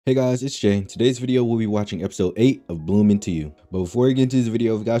Hey guys, it's Jay. Today's video we'll be watching episode 8 of Bloom Into You. But before we get into this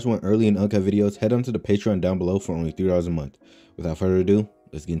video, if you guys want early and uncut videos, head on to the Patreon down below for only $3 a month. Without further ado,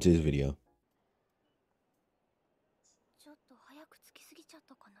 let's get into this video.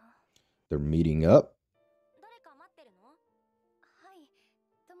 They're meeting up.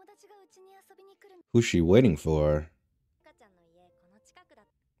 Who's she waiting for?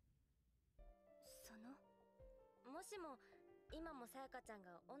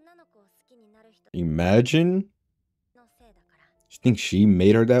 Imagine? You think she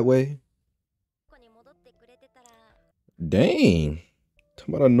made her that way? Dang. Talk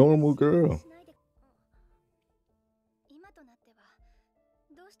about a normal girl.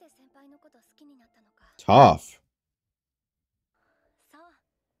 Tough.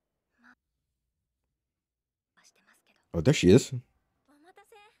 Oh, there she is.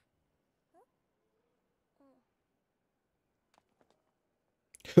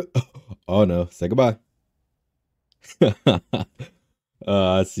 Oh no, say goodbye.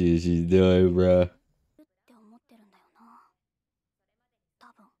 I see what she's doing, bruh.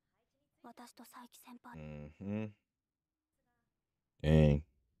 Dang.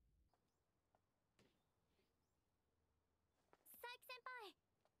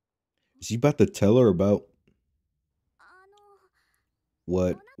 Is he about to tell her about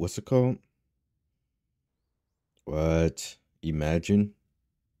what's it called? What? Imagine?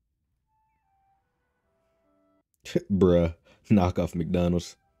 Bruh, knock off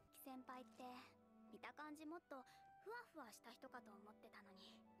McDonald's.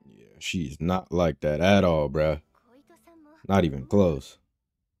 Yeah, she's not like that at all, bruh. Not even close.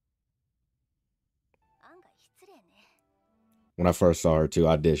 When I first saw her too,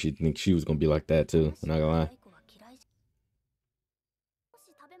 I did think she was gonna be like that too. I'm not gonna lie.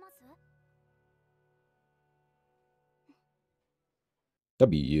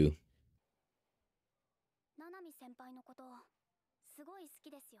 W.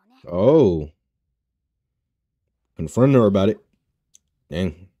 Oh. Confront her about it.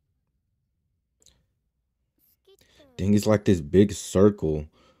 Dang. Dang, it's like this big circle.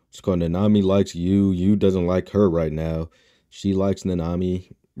 It's called Nanami likes you. You doesn't like her right now. She likes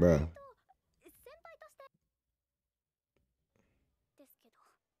Nanami. Bruh.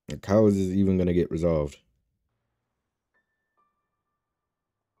 Like, how is this even gonna get resolved?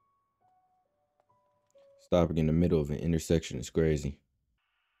 Stopping in the middle of an intersection is crazy.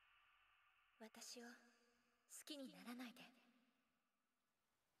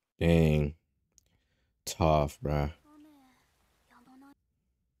 Dang. Tough, bruh.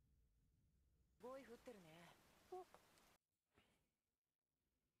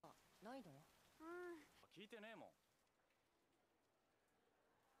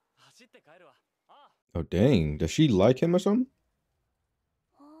 Oh, dang. Does she like him or something?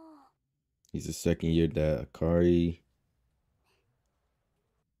 He's a second year dad, Akari.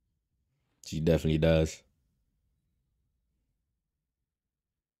 She definitely does.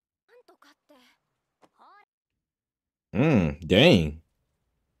 Dang.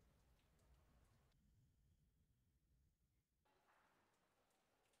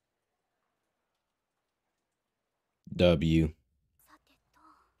 W.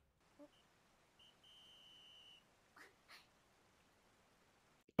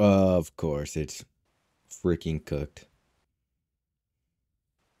 Of course, it's freaking cooked.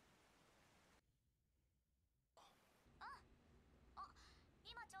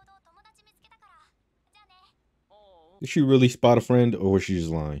 Did she really spot a friend, or was she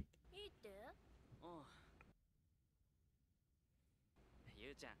just lying?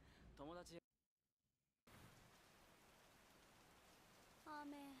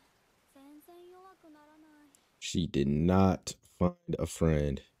 She did not find a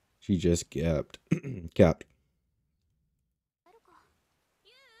friend. She just capped. Capped.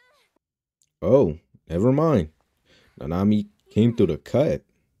 Oh, never mind. Nanami came through the cut.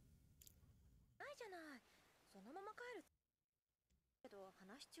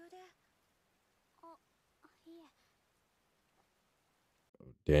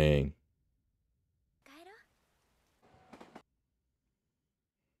 Oh, dang.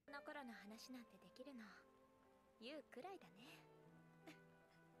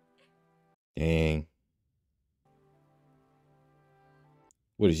 Dang.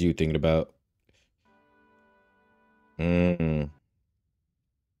 What is you thinking about?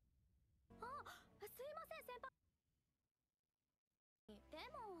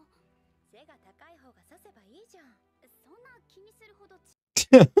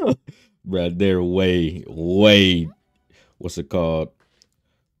 Bruh, they're way, what's it called?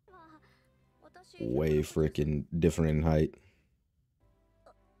 Way freaking different in height.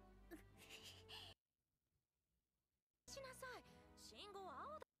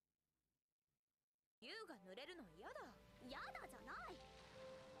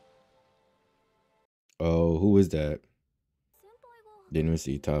 Oh, who is that? Didn't even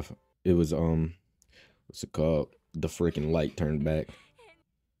see Tough. It was what's it called? The freaking light turned back.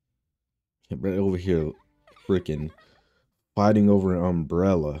 Right over here, freaking fighting over an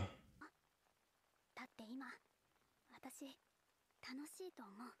umbrella.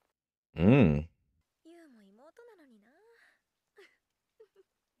 Mm.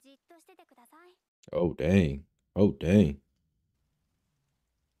 Oh dang. Oh dang.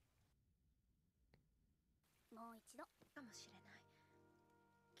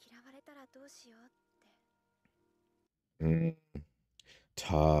 Mm.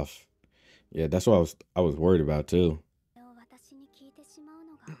 Tough. Yeah, that's what I was worried about too.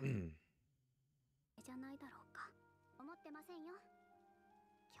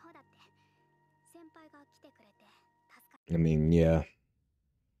 I mean, yeah.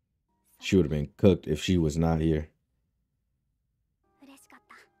 She would have been cooked if she was not here.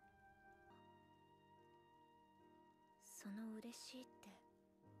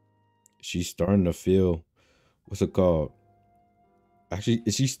 She's starting to feel, what's it called? Actually,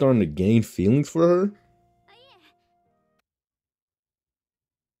 is she starting to gain feelings for her?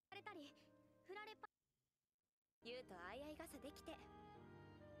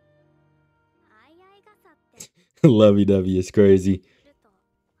 Lovey-dovey is crazy.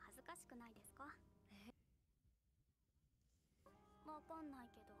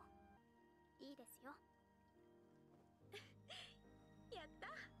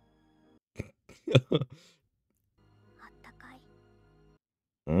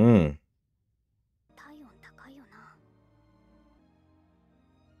 Mm.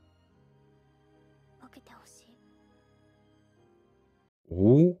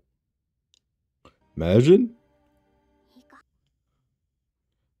 Ooh. Imagine.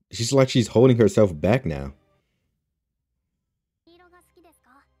 She's like she's holding herself back now.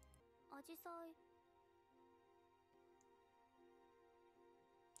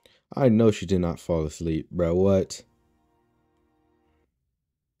 I know she did not fall asleep, bro. What?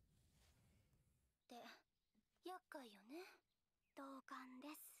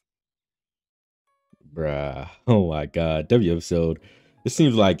 Bruh. Oh my god. W episode. It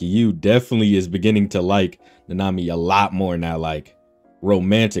seems like you definitely is beginning to like Nanami a lot more now, like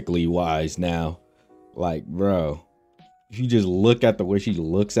romantically wise now. Like, bro, if you just look at the way she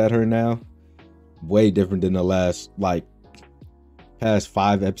looks at her now, way different than the last, like, past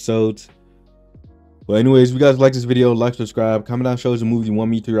 5 episodes. But anyways, if you guys like this video, like, subscribe, comment down, shows the movie you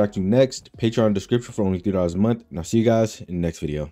want me to react to next. Patreon description for only $3 a month. And I'll see you guys in the next video.